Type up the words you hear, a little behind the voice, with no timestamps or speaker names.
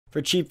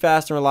For cheap,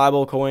 fast, and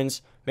reliable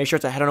coins, make sure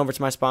to head on over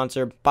to my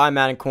sponsor,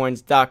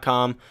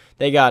 BuyMaddenCoins.com.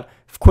 They got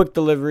quick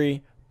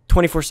delivery,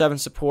 24/7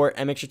 support,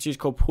 and make sure to use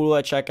code POODLE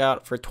at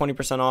checkout for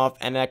 20% off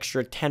and an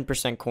extra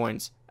 10%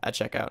 coins at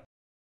checkout.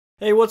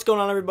 Hey, what's going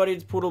on, everybody?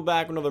 It's Poodle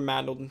back with another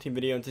Madden Ultimate Team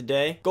video, and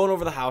today, going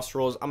over the house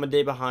rules. I'm a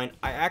day behind.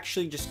 I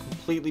actually just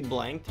completely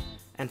blanked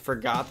and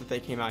forgot that they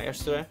came out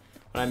yesterday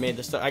when I made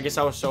this stuff. I guess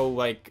I was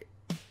so,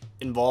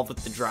 involved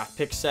with the draft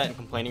pick set and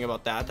complaining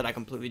about that I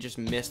completely just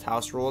missed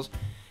house rules.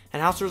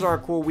 And house rules are a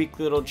cool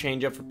weekly little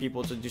change up for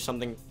people to do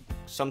something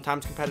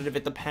sometimes competitive.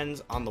 It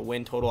depends on the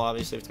win total,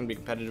 obviously, if it's going to be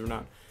competitive or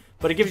not.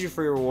 But it gives you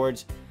free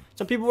rewards.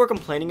 Some people were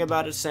complaining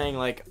about it, saying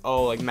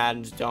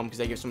Madden's dumb because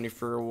they give so many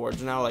free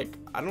rewards. Now, I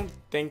don't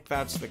think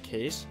that's the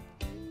case.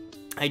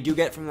 I do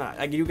get from that.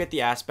 I do get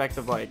the aspect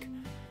of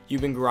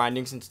you've been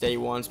grinding since day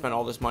one, spent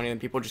all this money, and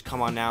people just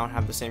come on now and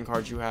have the same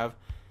cards you have.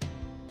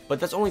 But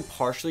that's only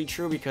partially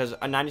true because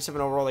a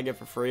 97 overall I get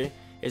for free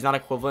is not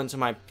equivalent to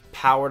my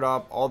powered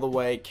up, all the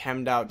way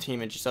chemmed out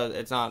team. It just does,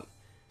 it's not,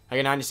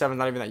 a 97 is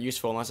not even that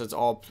useful unless it's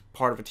all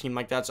part of a team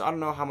like that. So I don't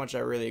know how much I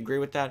really agree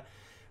with that.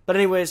 But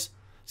anyways,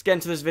 let's get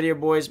into this video,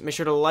 boys. Make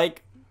sure to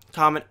like,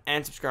 comment,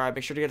 and subscribe.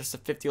 Make sure to get us to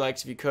 50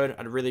 likes if you could.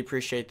 I'd really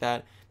appreciate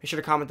that. Make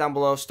sure to comment down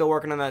below. Still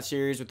working on that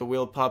series with the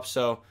wheeled pup,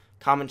 so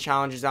comment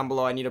challenges down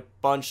below. I need a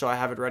bunch so I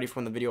have it ready for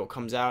when the video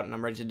comes out and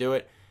I'm ready to do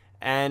it.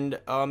 And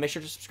make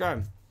sure to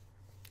subscribe.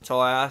 That's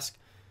all I ask.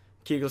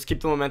 Let's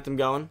keep the momentum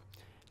going.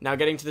 Now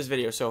getting to this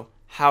video, so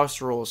house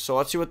rules. So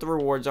let's see what the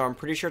rewards are. I'm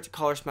pretty sure it's a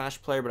color smash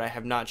player, but I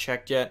have not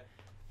checked yet.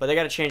 But they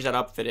got to change that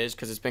up if it is,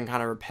 because it's been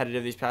kind of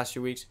repetitive these past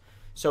few weeks.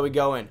 So we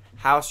go in.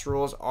 House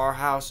rules, our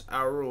house,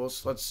 our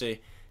rules. Let's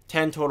see.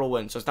 10 total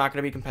wins. So it's not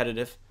going to be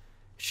competitive.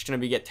 It's just going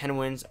to be get 10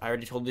 wins. I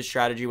already told you the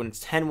strategy. When it's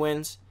 10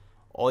 wins,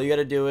 all you got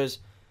to do is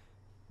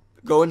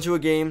go into a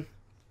game.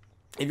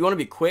 If you want to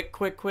be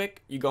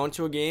quick, you go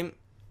into a game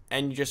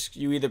and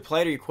you either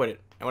play it or you quit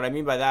it. And what I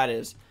mean by that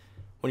is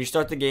when you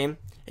start the game,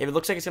 if it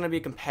looks like it's going to be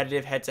a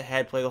competitive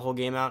head-to-head, play the whole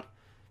game out,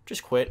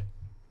 just quit.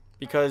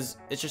 Because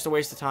it's just a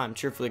waste of time,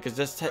 truthfully. Because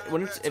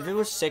if it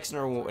was 6 in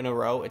a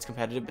row, it's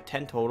competitive. But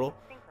 10 total,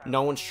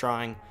 no one's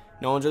trying.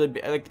 No one's really...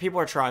 the people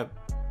are trying,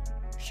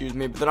 excuse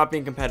me, but they're not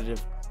being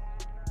competitive.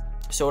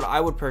 So what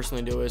I would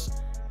personally do is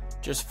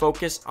just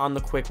focus on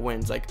the quick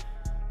wins.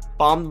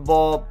 Bomb the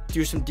ball,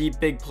 do some deep,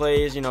 big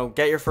plays,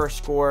 get your first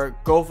score,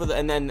 go for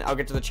and then I'll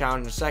get to the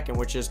challenge in a second,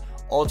 which is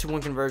all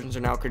 2-point conversions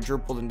are now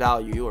quadrupled in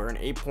value. You earn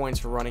 8 points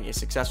for running a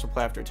successful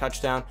play after a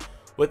touchdown.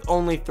 With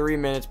only 3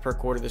 minutes per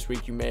quarter this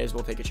week, you may as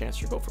well take a chance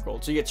to go for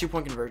gold. So you get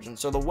 2-point conversions.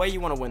 So the way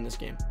you want to win this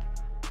game,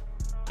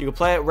 you can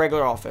play it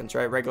regular offense,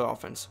 right? Regular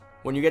offense.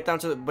 When you get down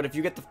to but if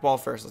you get the ball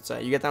first, let's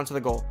say, you get down to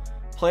the goal.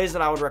 Plays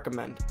that I would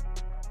recommend.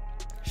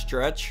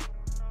 Stretch.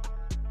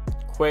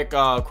 Quick,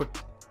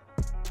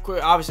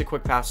 obviously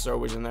quick passes are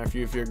always in there if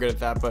you're good at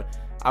that, but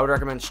I would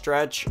recommend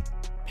stretch,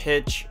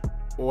 pitch,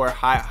 or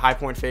high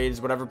point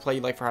fades, whatever play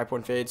you like for high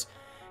point fades.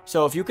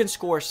 So if you can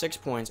score 6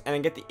 points and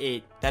then get the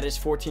 8, that is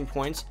 14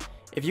 points.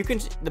 If you can,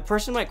 the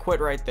person might quit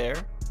right there,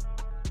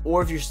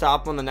 or if you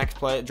stop on the next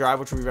play drive,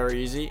 which would be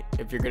very easy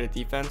if you're good at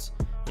defense.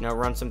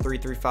 Run some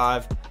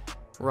 3-3-5,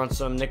 run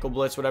some nickel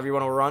blitz, whatever you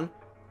want to run.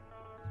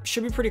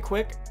 Should be pretty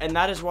quick, and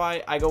that is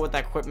why I go with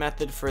that quit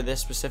method for this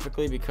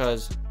specifically,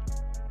 because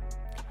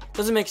it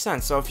doesn't make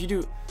sense. So if you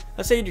do,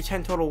 let's say you do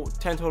 10 total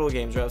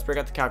games, right? Let's break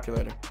out the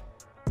calculator.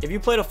 If you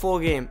played a full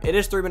game, it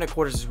is 3-minute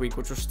quarters this week,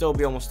 which will still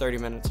be almost 30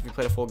 minutes if you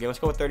played a full game. Let's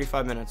go with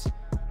 35 minutes.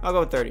 I'll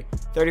go with 30.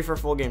 30 for a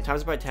full game.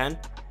 Times it by 10.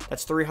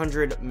 That's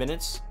 300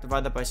 minutes.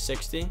 Divide that by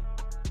 60.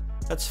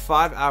 That's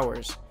 5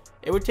 hours.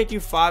 It would take you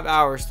 5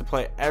 hours to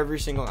play every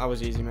single... I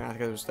was easy math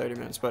because it was 30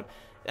 minutes, but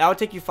that would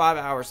take you 5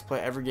 hours to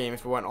play every game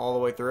if it went all the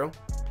way through.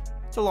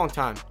 It's a long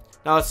time.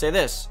 Now let's say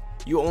this.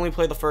 You only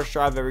play the first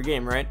drive of every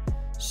game, right?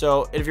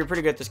 So if you're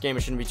pretty good at this game,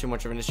 it shouldn't be too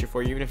much of an issue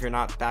for you. Even if you're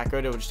not that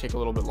good, it would just take a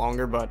little bit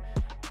longer, but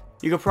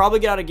you could probably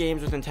get out of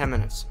games within 10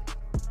 minutes.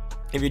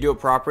 If you do it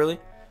properly,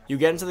 you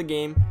get into the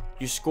game,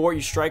 you score,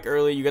 you strike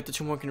early, you get the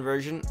 2-point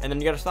conversion, and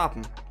then you got to stop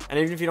them. And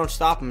even if you don't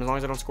stop them, as long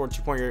as I don't score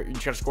 2 points, you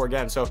just got to score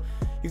again. So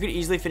you could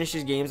easily finish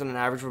these games on an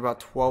average of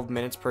about 12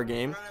 minutes per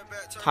game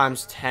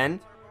times 10.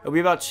 It'll be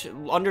about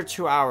under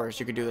 2 hours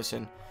you could do this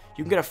in.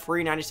 You can get a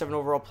free 97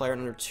 overall player in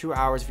under 2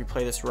 hours if you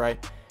play this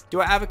right. Do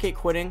I advocate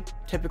quitting?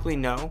 Typically,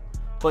 no.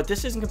 But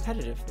this isn't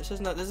competitive. This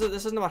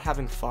isn't about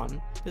having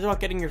fun. This is about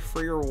getting your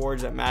free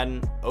rewards that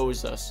Madden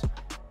owes us.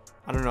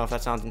 I don't know if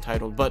that sounds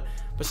entitled, but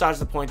besides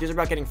the point, these are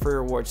about getting free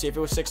rewards. See, if it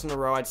was 6 in a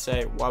row, I'd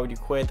say, why would you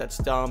quit? That's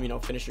dumb.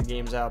 Finish your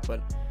games out.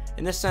 But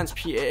in this sense,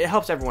 it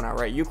helps everyone out,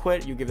 right? You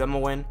quit, you give them a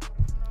win.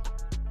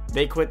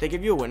 They quit, they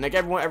give you a win.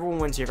 Everyone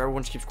wins here if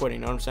everyone just keeps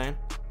quitting. You know what I'm saying?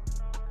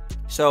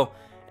 So,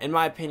 in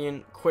my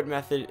opinion, quit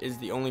method is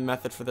the only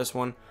method for this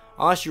one.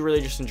 Unless you really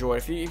just enjoy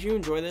it. If you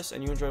enjoy this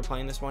and you enjoy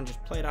playing this one,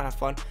 just play it out, have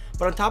fun.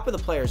 But on top of the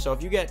players, so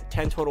if you get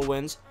 10 total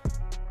wins,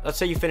 let's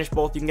say you finish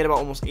both, you can get about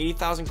almost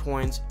 80,000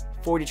 coins,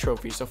 40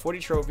 trophies. So 40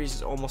 trophies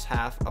is almost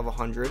half of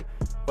 100.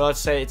 Well, let's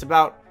say it's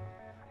about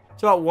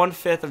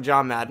 1/5 of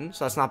John Madden,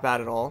 so that's not bad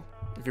at all.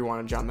 if you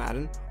want a John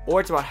Madden, or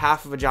it's about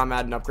half of a John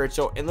Madden upgrade.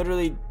 So in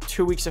literally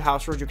 2 weeks of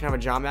house rules, you can have a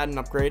John Madden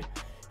upgrade.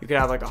 You could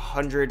have like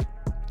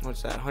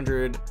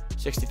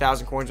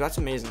 160,000 coins. That's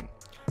amazing.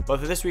 But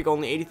for this week,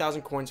 only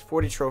 80,000 coins,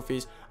 40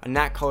 trophies, a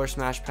Nat Color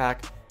Smash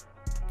Pack,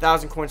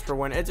 1,000 coins per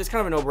win. It's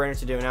kind of a no-brainer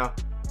to do. Now,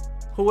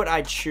 who would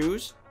I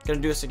choose? Gonna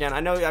do this again. I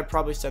know I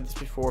probably said this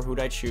before, who'd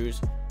I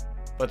choose?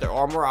 But there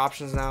are more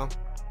options now.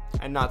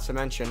 And not to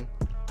mention,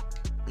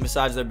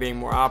 besides there being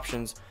more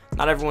options,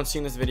 not everyone's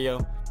seen this video.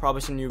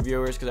 Probably some new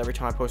viewers, because every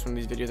time I post one of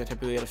these videos, I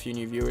typically get a few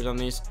new viewers on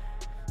these.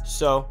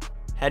 So,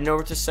 heading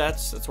over to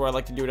sets. That's where I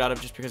like to do it out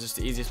of, just because it's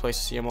the easiest place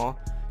to see them all.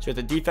 So, you have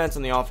the defense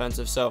and the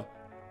offensive. So,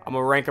 I'm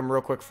going to rank them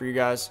real quick for you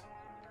guys.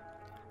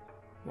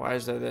 Why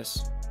is there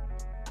this?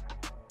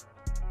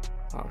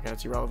 Oh, okay,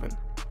 that's irrelevant.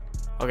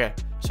 Okay,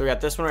 so we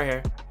got this one right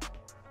here.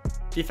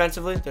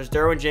 Defensively, there's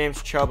Derwin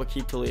James, Chubb,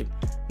 Aqib Talib.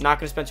 Not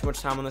going to spend too much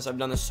time on this. I've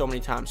done this so many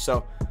times.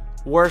 So,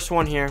 worst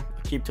one here,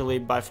 Aqib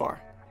Talib by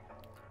far.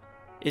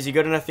 Is he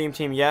good in a theme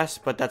team? Yes,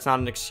 but that's not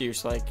an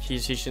excuse. Like, he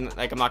shouldn't,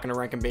 like, I'm not going to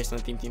rank him based on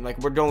the theme team. Like,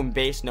 we're going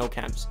base, no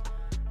chems.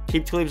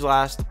 Aqib Talib's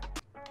last.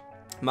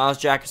 Miles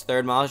Jack is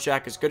third. Miles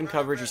Jack is good in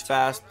coverage. He's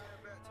fast.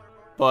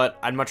 But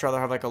I'd much rather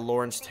have, like, a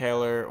Lawrence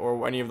Taylor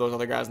or any of those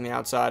other guys on the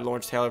outside.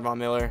 Lawrence Taylor, Von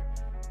Miller.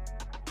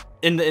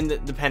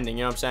 Depending,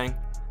 you know what I'm saying?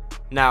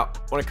 Now,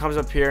 when it comes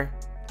up here,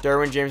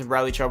 Derwin James and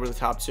Bradley Chubb are the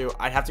top two.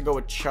 I'd have to go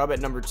with Chubb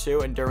at number 2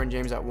 and Derwin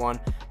James at 1.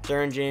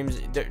 Derwin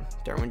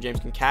James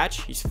can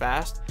catch. He's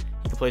fast.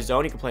 He can play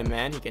zone. He can play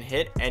man. He can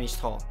hit. And he's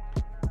tall.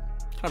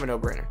 Kind of a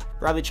no-brainer.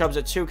 Bradley Chubb's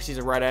at 2 because he's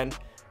a right end.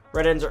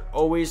 Right ends are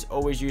always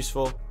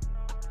useful.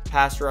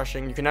 Pass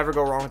rushing. You can never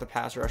go wrong with a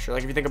pass rusher.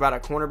 Like, if you think about a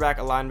cornerback,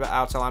 a linebacker,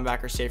 outside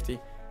linebacker, safety.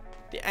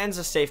 The end's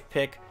a safe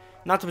pick.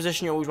 Not the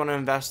position you always want to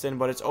invest in,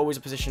 but it's always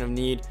a position of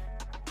need.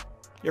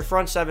 Your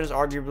front 7 is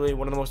arguably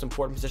one of the most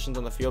important positions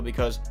on the field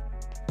because,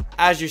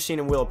 as you've seen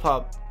in Wheel of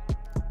Pup,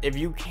 if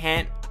you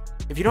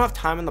don't have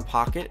time in the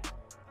pocket,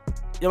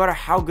 no matter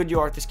how good you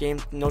are at this game,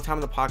 no time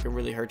in the pocket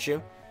really hurts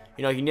you.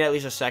 You know, you need at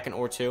least a second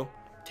or two,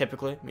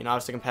 typically. I mean,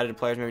 obviously competitive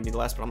players maybe need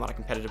less, but I'm not a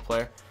competitive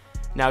player.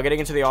 Now, getting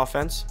into the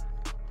offense,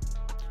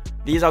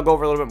 these I'll go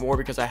over a little bit more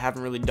because I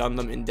haven't really done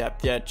them in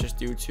depth yet, just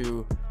due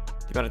to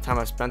the amount of time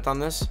I've spent on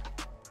this.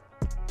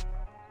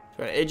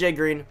 So, AJ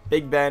Green,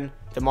 Big Ben,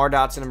 DeMar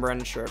Dotson, and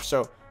Brandon Scherf.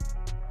 So,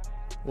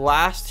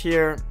 last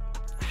here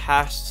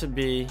has to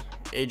be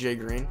AJ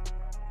Green.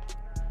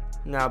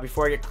 Now,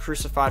 before I get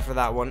crucified for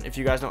that one, if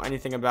you guys know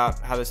anything about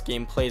how this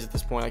game plays at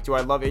this point, like, do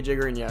I love AJ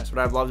Green? Yes. Would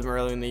I have loved him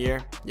earlier in the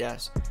year?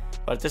 Yes.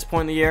 But at this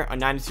point in the year, a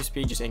 92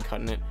 speed just ain't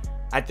cutting it.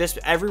 At this,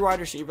 every wide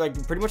receiver,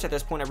 like, pretty much at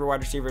this point, every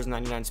wide receiver is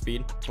 99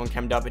 speed when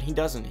chemmed up, and he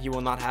doesn't. He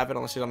will not have it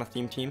unless he's on a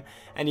theme team,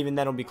 and even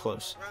then it'll be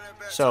close.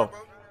 So,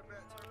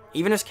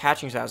 even his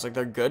catching stats, like,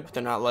 they're good, but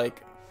they're not like,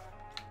 you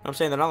know what I'm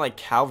saying? They're not like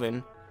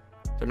Calvin.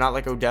 They're not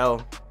like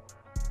Odell.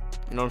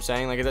 You know what I'm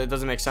saying? Like, it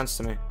doesn't make sense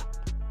to me.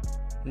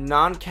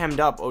 Non-chemmed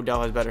up,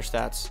 Odell has better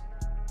stats.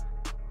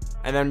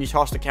 And then when you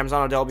toss the chems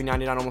on, Odell will be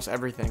 99 almost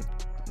everything.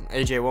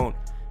 AJ won't.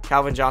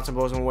 Calvin Johnson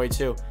blows him away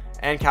too.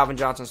 And Calvin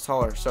Johnson's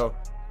taller. So,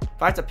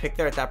 if I had to pick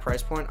there at that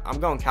price point,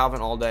 I'm going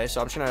Calvin all day. So,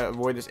 I'm just going to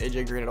avoid this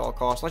AJ Green at all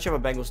costs. Unless you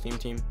have a Bengals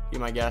team, be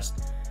my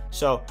guest.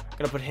 So, I'm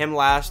going to put him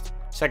last.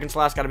 Second to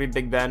last, got to be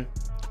Big Ben.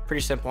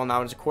 Pretty simple on that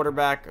one. As a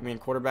quarterback, I mean,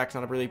 quarterback's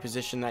not a really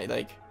position that,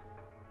 like,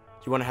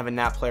 you want to have a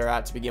Nat player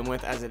at to begin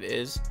with, as it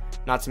is.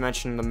 Not to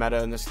mention the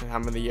meta in this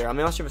time of the year. I mean,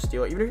 unless you have a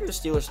Steeler. Even if you're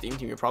a Steelers theme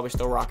team, you're probably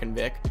still rocking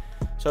Vic.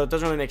 So, it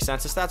doesn't really make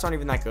sense. The stats aren't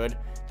even that good.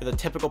 They're the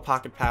typical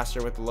pocket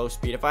passer with low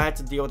speed. If I had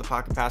to deal with a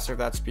pocket passer of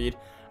that speed,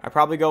 I'd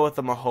probably go with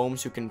the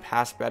Mahomes, who can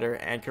pass better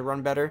and can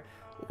run better,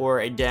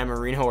 or a Dan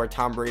Marino or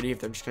Tom Brady if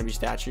they're just going to be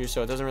statues.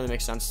 So, it doesn't really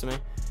make sense to me.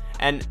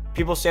 And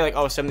people say, like,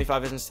 oh,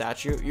 75 isn't a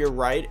statue. You're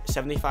right.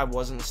 75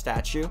 wasn't a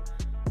statue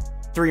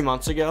 3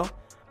 months ago.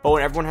 But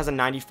when everyone has a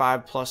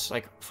 95 plus,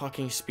 like,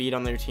 fucking speed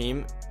on their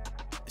team,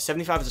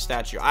 75 is a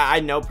statue. I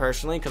know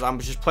personally, because I'm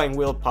just playing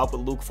Wheel of Pup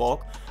with Luke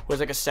Falk, who has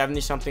like a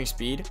 70-something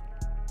speed.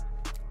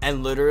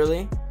 And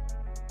literally,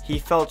 he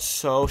felt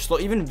so slow.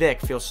 Even Vic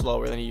feels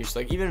slower than he used to.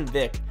 Like, even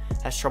Vic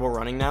has trouble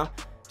running now.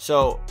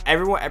 So,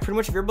 everyone, pretty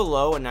much if you're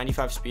below a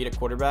 95 speed at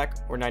quarterback,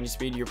 or 90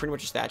 speed, you're pretty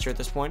much a statue at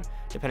this point,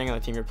 depending on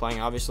the team you're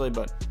playing, obviously.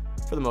 But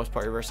for the most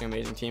part, you're versing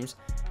amazing teams.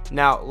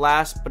 Now,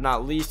 last but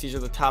not least, these are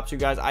the top two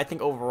guys. I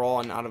think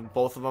overall, and out of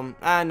both of them,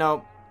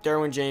 no,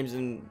 Derwin James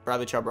and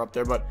Bradley Chubb are up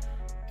there. But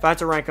if I had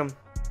to rank them,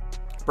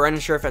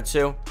 Brandon Scherf at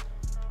 2.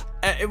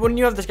 When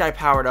you have this guy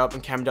powered up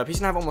and chemmed up, he's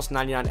going to have almost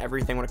 99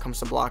 everything when it comes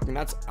to blocking.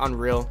 That's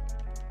unreal.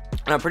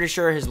 And I'm pretty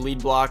sure his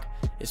lead block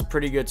is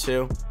pretty good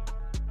too.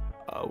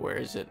 Where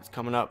is it? It's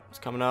coming up. It's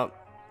coming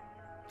up.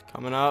 It's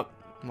coming up.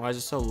 Why is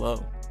it so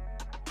low?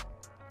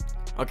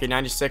 Okay,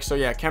 96. So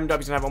yeah, chemmed up.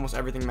 He's going to have almost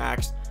everything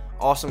maxed.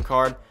 Awesome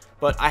card.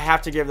 But I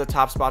have to give the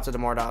top spot to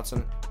DeMar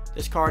Dotson.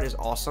 This card is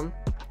awesome.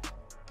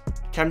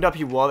 Chemmed up,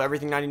 he will have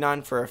everything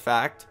 99 for a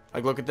fact.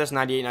 Like, look at this,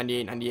 98,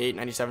 98, 98,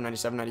 97,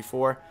 97,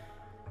 94.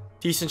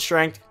 Decent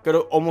strength, good,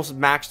 almost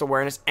maxed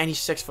awareness, and he's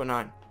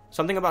 6'9".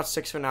 Something about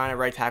 6'9" at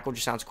right tackle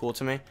just sounds cool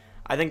to me.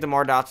 I think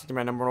DeMar Dotson is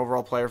my #1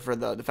 overall player for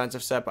the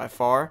defensive set by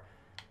far.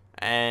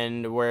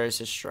 And where's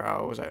his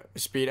was that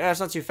speed? It's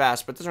not too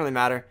fast, but it doesn't really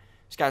matter.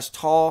 This guy's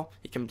tall.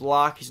 He can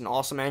block. He's an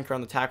awesome anchor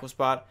on the tackle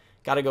spot.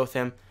 Got to go with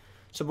him.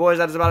 So, boys,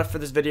 that is about it for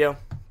this video.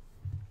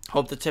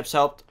 Hope the tips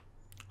helped.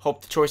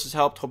 Hope the choices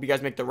helped. Hope you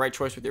guys make the right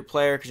choice with your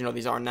player, because you know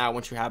these are now.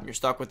 Once you have them, you're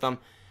stuck with them.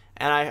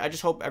 And I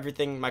just hope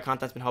my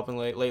content's been helping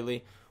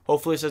lately.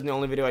 Hopefully this isn't the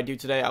only video I do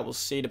today. I will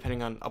see,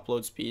 depending on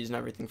upload speeds and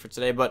everything for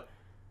today. But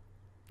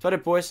that's about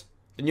it, boys.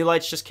 The new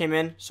lights just came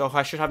in, so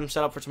I should have them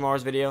set up for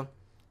tomorrow's video.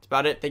 That's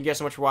about it. Thank you guys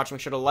so much for watching.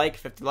 Make sure to like,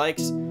 50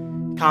 likes,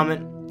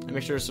 comment, and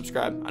make sure to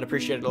subscribe. I'd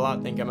appreciate it a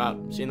lot. Thank you. I'm out.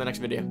 See you in the next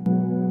video.